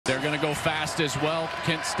going to go fast as well.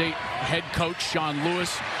 Kent State head coach Sean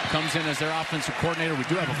Lewis comes in as their offensive coordinator. We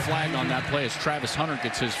do have a flag on that play as Travis Hunter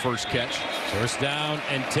gets his first catch. First down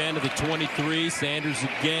and 10 to the 23. Sanders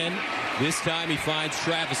again. This time he finds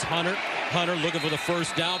Travis Hunter. Hunter looking for the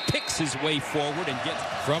first down, picks his way forward and gets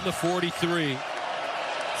from the 43.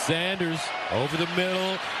 Sanders over the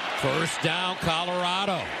middle. First down,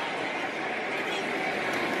 Colorado.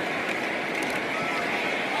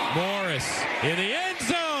 Morris in the end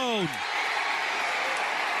zone.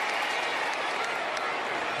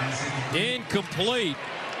 Incomplete.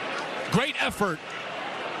 Great effort.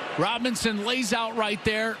 Robinson lays out right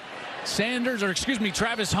there.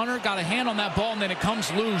 Travis Hunter got a hand on that ball, and then it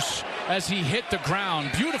comes loose as he hit the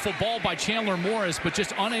ground. Beautiful ball by Chandler Morris, but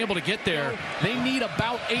just unable to get there. They need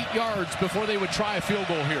about 8 yards before they would try a field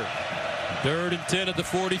goal here. 3rd and 10 at the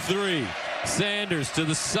 43. Sanders to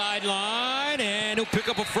the sideline, and he'll pick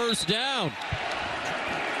up a first down.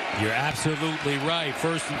 You're absolutely right.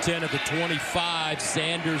 1st and 10 at the 25.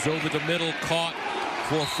 Sanders over the middle, caught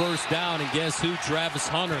for first down, and guess who? Travis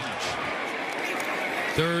Hunter.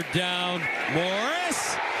 3rd down,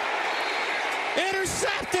 Morris.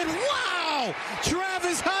 Intercepted. Wow!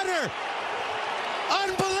 Travis Hunter.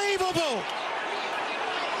 Unbelievable.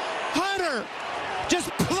 Hunter just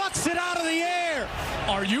plucks it out of the air.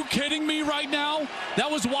 Are you kidding me right now?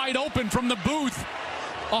 That was wide open from the booth.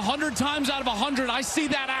 100 times out of 100, I see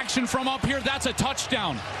that action from up here. That's a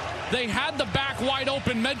touchdown. They had the back wide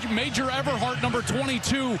open, Major Everhart, number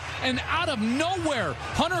 22, and out of nowhere,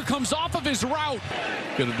 Hunter comes off of his route.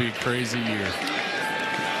 Gonna be a crazy year.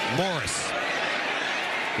 Morris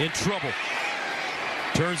in trouble.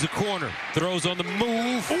 Turns the corner, throws on the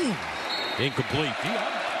move. Ooh. Incomplete.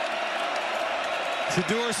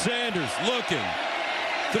 Shedeur Sanders looking,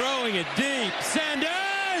 throwing it deep.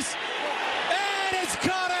 Sanders! And it's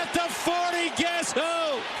caught at the 40. Guess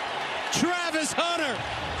who? Travis Hunter.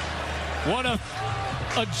 What a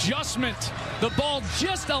adjustment. The ball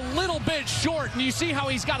just a little bit short, and you see how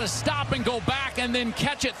he's got to stop and go back and then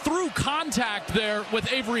catch it through contact there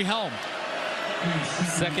with Avery Helm.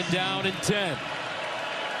 2nd down and 10.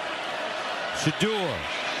 Shedeur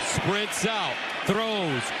sprints out,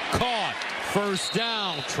 throws, caught. First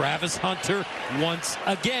down, Travis Hunter once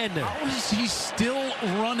again. How is he still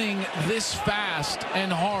running this fast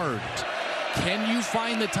and hard? Can you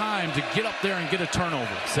find the time to get up there and get a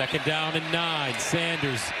turnover? 2nd down and 9.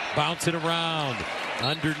 Sanders bouncing around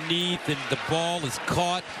underneath, and the ball is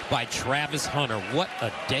caught by Travis Hunter. What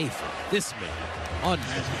a day for this man.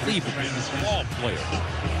 Unbelievable ball player.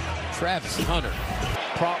 Travis Hunter.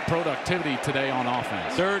 Productivity today on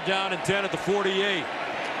offense. 3rd down and 10 at the 48.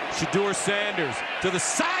 Shedeur Sanders to the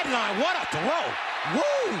sideline. What a throw.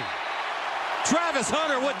 Woo! Travis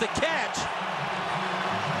Hunter with the catch.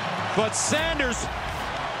 But Sanders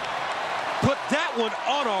put that one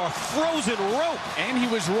on a frozen rope. And he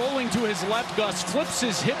was rolling to his left. Gus flips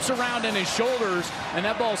his hips around and his shoulders, and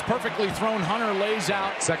that ball's perfectly thrown. Hunter lays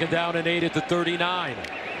out. 2nd down and 8 at the 39.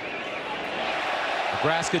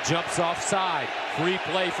 Nebraska jumps offside. Free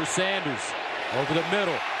play for Sanders. Over the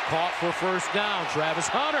middle. Caught for first down. Travis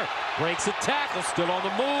Hunter breaks a tackle, still on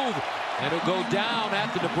the move. And it'll go down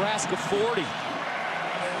at the Nebraska 40.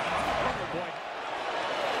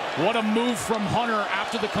 What a move from Hunter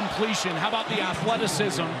after the completion. How about the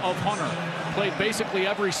athleticism of Hunter? Played basically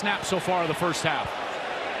every snap so far of the first half.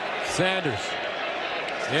 Sanders,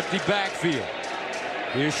 empty backfield.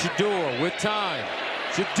 Here's Shedeur with time.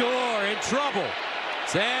 Shedeur in trouble.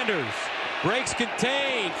 Sanders breaks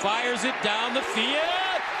contain, fires it down the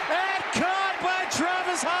field, and caught by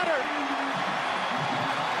Travis Hunter.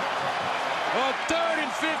 On 3rd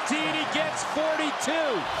and 15, he gets 42.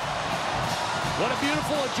 What a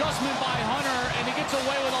beautiful adjustment by Hunter, and he gets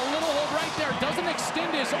away with a little hold right there. Doesn't extend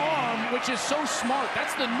his arm, which is so smart.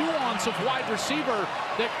 That's the nuance of wide receiver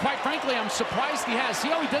that, quite frankly, I'm surprised he has. See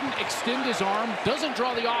how he doesn't extend his arm, doesn't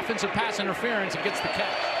draw the offensive pass interference, and gets the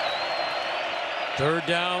catch. 3rd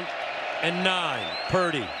down and 9.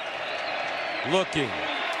 Purdy looking.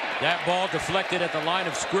 That ball deflected at the line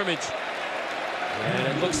of scrimmage. And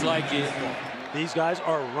it looks like it. These guys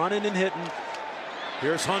are running and hitting.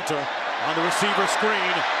 Here's Hunter on the receiver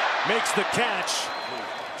screen. Makes the catch.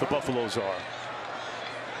 The Buffaloes are.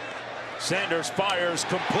 Sanders fires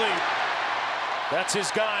complete. That's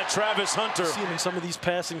his guy, Travis Hunter. See him in some of these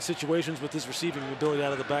passing situations with his receiving ability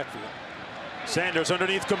out of the backfield. Sanders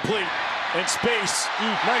underneath complete. In space.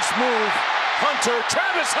 Nice move. Hunter,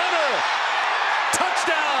 Travis Hunter.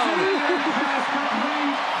 Touchdown.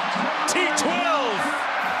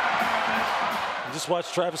 T12. Just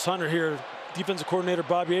watch Travis Hunter here. Defensive coordinator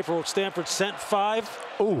Bobby April at Stanford sent 5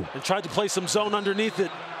 and tried to play some zone underneath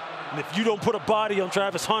it. And if you don't put a body on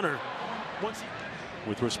Travis Hunter,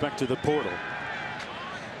 with respect to the portal,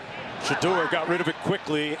 Shedeur got rid of it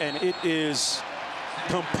quickly, and it is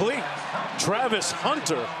complete. Travis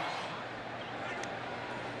Hunter.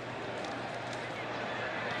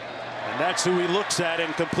 And that's who he looks at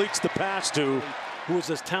and completes the pass to. Who is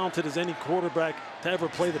as talented as any quarterback to ever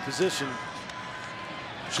play the position.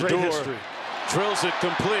 Great history. Drills it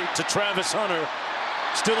complete to Travis Hunter,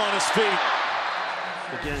 still on his feet.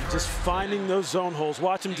 Again, just finding those zone holes.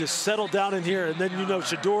 Watch him just settle down in here, and then you know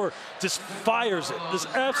Shedeur just fires it. Just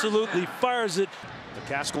absolutely fires it.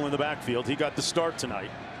 McCaskill in the backfield. He got the start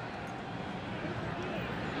tonight.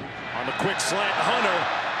 On the quick slant,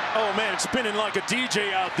 Hunter. Oh man, it's spinning like a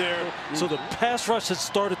DJ out there. So the pass rush has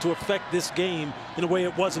started to affect this game in a way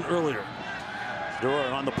it wasn't earlier.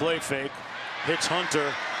 Shedeur on the play fake, hits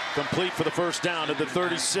Hunter. Complete for the first down at the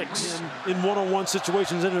 36. In one-on-one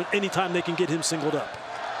situations, anytime they can get him singled up.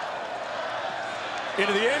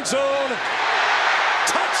 Into the end zone.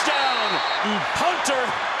 Touchdown! Hunter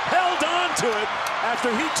held on to it after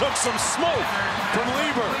he took some smoke from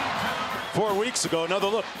Lieber 4 weeks ago. Another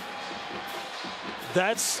look.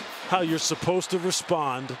 That's how you're supposed to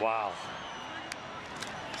respond. Wow.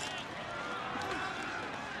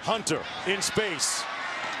 Hunter in space.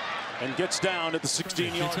 And gets down at the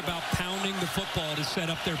 16-yard. It's about pounding the football to set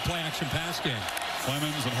up their play-action pass game.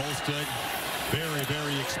 Clemens and Holstead, very,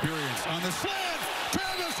 very experienced. On the slant,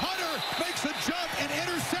 Travis Hunter makes a jump and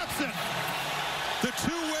interception. The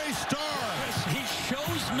two-way star. He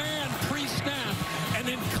shows man pre-snap and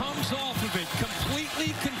then comes off of it.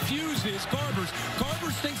 Completely confuses Garbers.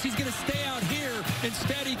 Garbers thinks he's going to stay out here.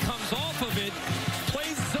 Instead, he comes off of it,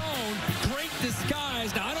 plays zone, great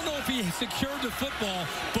disguise. Now, I don't know if he secured the football,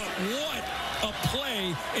 but what a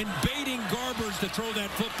play in baiting Garbers to throw that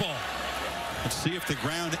football. Let's see if the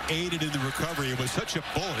ground aided in the recovery. It was such a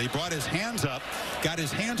bullet. He brought his hands up, got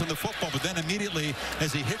his hands on the football, but then immediately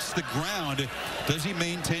as he hits the ground, does he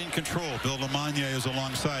maintain control? Bill LaMagna is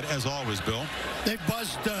alongside, as always, Bill. They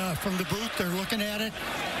buzzed from the booth. They're looking at it.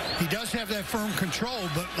 He does have that firm control,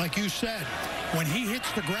 but like you said, when he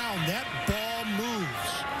hits the ground, that ball moves.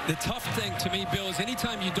 The tough thing to me, Bill, is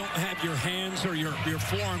anytime you don't have your hands or your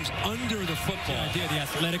forearms under the football, the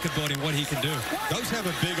athletic ability and what he can do. Does have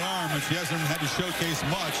a big arm, which he hasn't had to showcase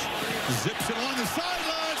much. Zips it along the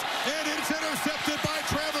sidelines, and it's intercepted by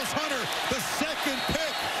Travis Hunter. The second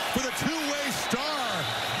pick for the two-way star.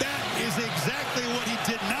 That is exactly what he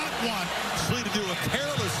did not want Slee to do, a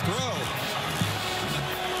careless throw.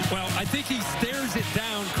 Well, I think he stares it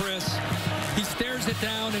down, Chris. He stares it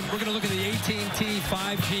down, and we're going to look at the AT&T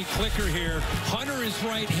 5G clicker here. Hunter is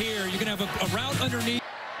right here. You're going to have a route underneath.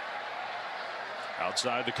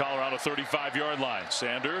 Outside the Colorado 35-yard line.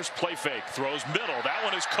 Sanders, play fake, throws middle. That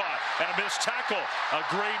one is caught, and a missed tackle. A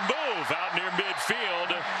great move out near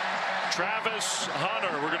midfield. Travis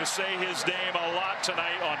Hunter, we're going to say his name a lot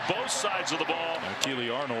tonight on both sides of the ball. Keely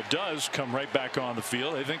Arnold does come right back on the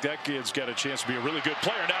field. I think that kid's got a chance to be a really good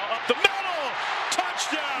player. Now up the middle,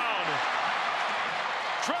 touchdown!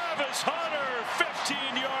 Travis Hunter,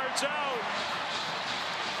 15 yards out.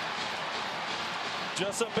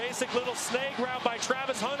 Just a basic little snake route by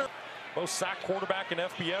Travis Hunter. Most sacked quarterback in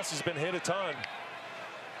FBS, has been hit a ton.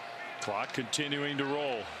 Clock continuing to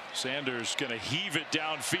roll. Sanders going to heave it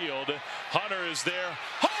downfield. Hunter is there.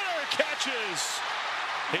 Hunter catches.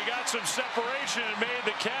 He got some separation and made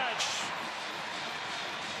the catch.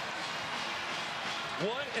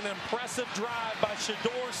 What an impressive drive by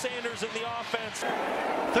Shedeur Sanders in the offense.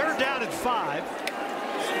 Third down and 5.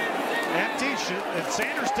 Empty, and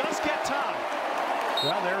Sanders does get time.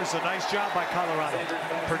 Well, there's a nice job by Colorado.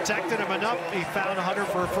 Protected him enough, he found Hunter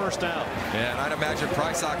for a first down. Yeah, and I'd imagine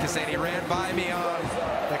Prysock is saying he ran by me on.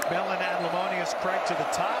 McMillan and Lamonius Craig to the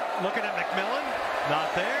top. Looking at McMillan. Not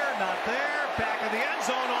there, not there. Back in the end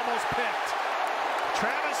zone, almost picked.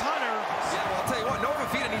 Travis Hunter. Yeah, well, I'll tell you what, Nova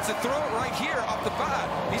Fida needs to throw it right here off the bat.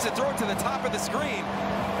 He needs to throw it to the top of the screen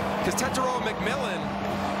because Tetero McMillan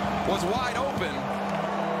was wide open.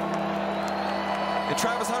 And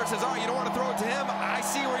Travis Hunter says, oh, you don't want to throw it to him? I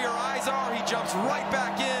see where your eyes are. He jumps right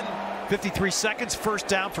back in. 53 seconds, first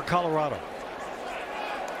down for Colorado.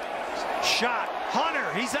 Shot. Hunter,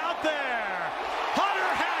 he's out there. Hunter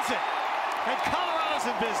has it. And Colorado's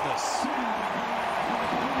in business.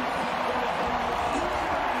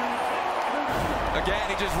 Again,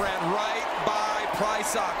 he just ran right by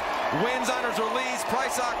Prysock. Wins on his release.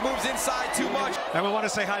 Prysock moves inside too much. And we want to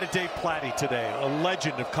say hi to Dave Platty today, a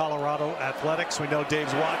legend of Colorado athletics. We know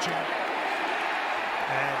Dave's watching.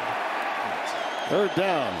 And third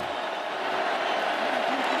down.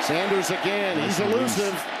 Sanders again. He's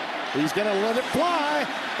elusive. He's going to let it fly,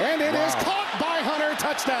 and it is caught by Hunter.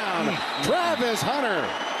 Touchdown, Travis Hunter.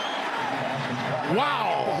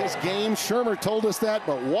 Wow. His game, Shermer told us that,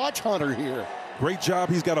 but watch Hunter here. Great job.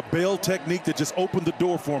 He's got a bail technique that just opened the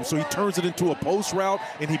door for him. So he turns it into a post route,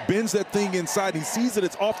 and he bends that thing inside. He sees that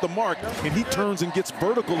it's off the mark, and he turns and gets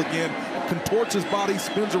vertical again, contorts his body,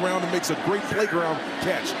 spins around, and makes a great playground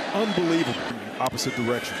catch. Unbelievable. Opposite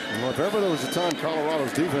direction. Well, if ever there was a time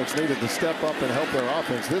Colorado's defense needed to step up and help their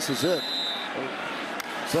offense, this is it.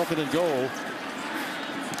 Second and goal.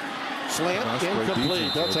 Slant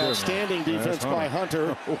incomplete. That's outstanding defense by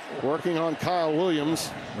Hunter. Working on Kyle Williams.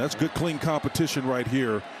 That's good, clean competition right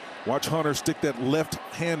here. Watch Hunter stick that left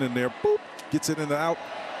hand in there. Boop. Gets it in and out.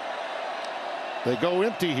 They go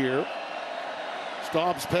empty here.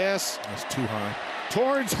 Staub's pass. That's too high.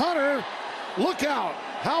 Towards Hunter. Look out.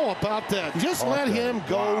 How about that? Just let him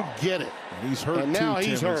go get it. He's hurt and now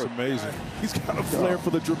he's hurt. It's amazing. He's got a flair for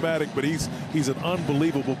the dramatic, but he's an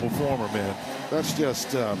unbelievable performer, man. That's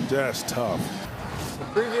just tough. The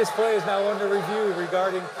previous play is now under review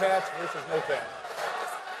regarding catch versus no catch.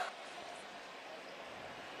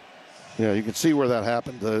 Yeah, you can see where that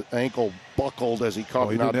happened. The ankle buckled as he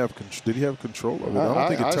caught it out. Did he have control of it? I don't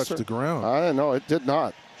think it touched the ground. I know it did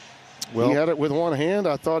not. Well, he had it with one hand.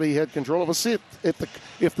 I thought he had control of it. Let's see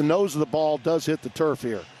if the nose of the ball does hit the turf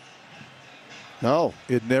here. No,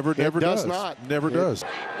 it never does not. Never does.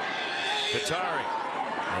 Qatari,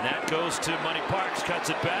 and that goes to Money Parks, cuts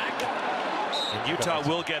it back. And Utah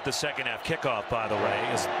will get the second half kickoff, by the way.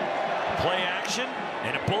 Is play action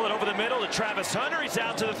and a bullet over the middle to Travis Hunter. He's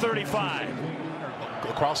out to the 35.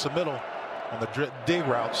 Across the middle on the dig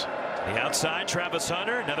routes. The outside, Travis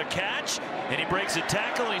Hunter, another catch, and he breaks a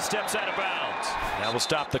tackle and he steps out of bounds. That will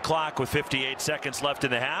stop the clock with 58 seconds left in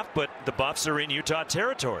the half, but the Buffs are in Utah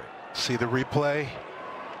territory. See the replay,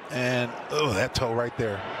 and oh, that toe right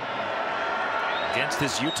there. Against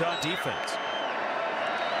this Utah defense.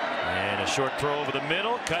 And a short throw over the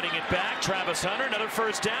middle, cutting it back. Travis Hunter, another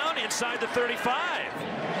first down inside the 35,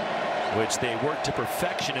 which they worked to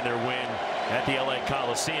perfection in their win at the LA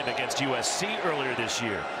Coliseum against USC earlier this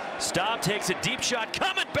year. Staub takes a deep shot,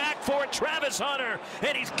 coming back for Travis Hunter,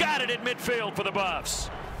 and he's got it at midfield for the Buffs.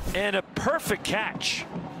 And a perfect catch.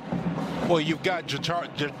 Well, you've got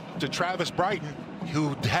Travis Brighton,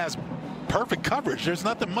 who has perfect coverage. There's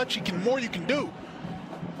nothing much more you can do.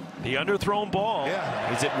 The underthrown ball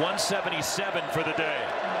is at 177 for the day.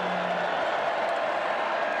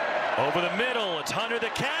 Over the middle, it's Hunter the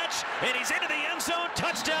catch, and he's into the end zone.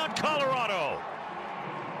 Touchdown, Colorado.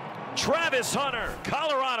 Travis Hunter.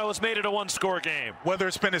 Colorado has made it a one-score game. Whether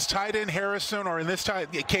it's been his tight end Harrison or in this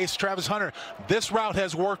case Travis Hunter, this route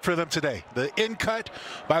has worked for them today. The in cut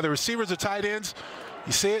by the receivers, the tight ends.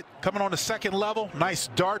 You see it coming on the second level. Nice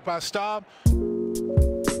dart by Staub.